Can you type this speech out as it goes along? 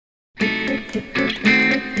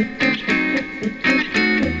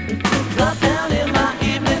Drop down in my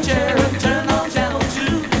evening chair and turn on channel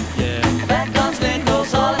 2. Yeah. Back on stage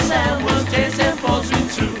goes all the Sam was chasing for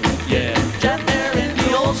sweet too. Yeah. Jack there in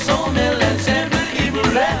the old sawmill and Sam with evil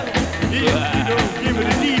laugh. If you don't give it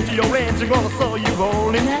a deed to your ranch, you're gonna saw you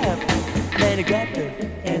all in half. Then he grabbed her,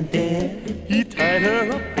 and then he tied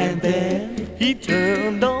her up, and then he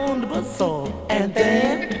turned on the buzzsaw, And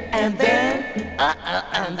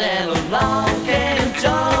then along came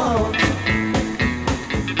Jones,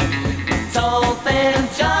 tall thin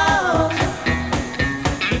Jones,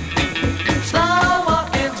 slow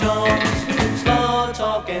walking Jones, slow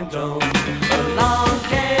talking Jones. Along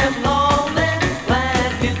came lonely,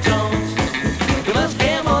 blanket Jones. The bus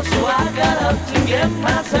came on, so I got up to get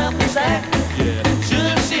myself a sack. Yeah. Should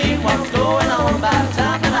have seen what was going on by the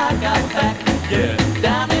time that I got back. yeah.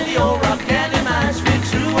 Down in the old rock candy mine, sweet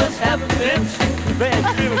true was having fits. Then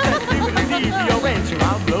give it a deed to your ranch, or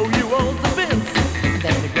I'll blow you all to bits.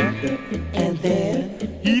 Then he grabbed her, and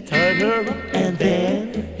then he tied her up, and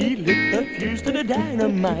then he lit the fuse to the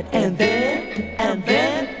dynamite, and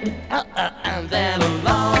then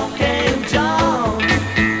along came John,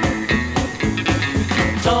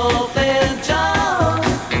 tall thin John,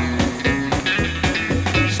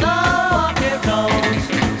 slow walking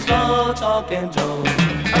Jones, slow talking Jones.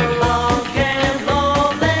 Along came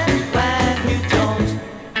lonely blanket Jones.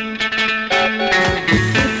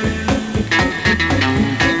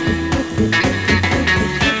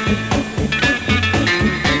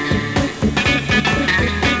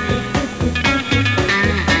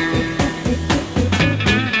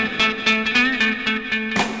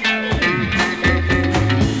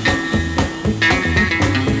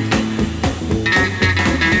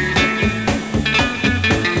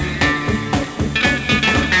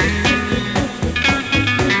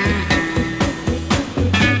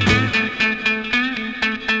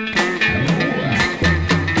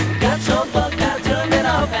 Got so bugged I turned it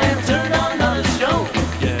off and turned on another show.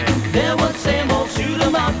 yeah, There was same old shoot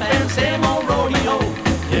 'em up and same old rodeo.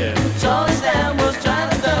 yeah. Charlie Stan was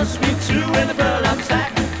trying to dust me too in the burlap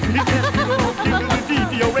sack. He said, you don't give it a deed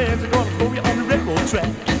to your ranch, you're gonna throw you on the railroad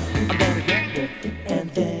track. I'm gonna get her,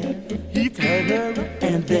 and then he tied her up,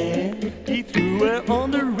 and then he threw her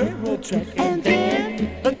on the railroad track, and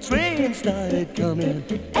then a train started coming,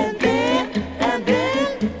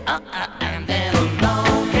 And then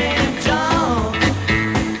along came John,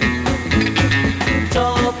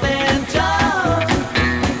 tall thin John,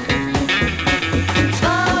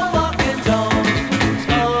 slow walking Jones,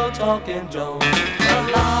 slow talking Jones.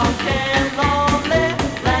 Along came lonely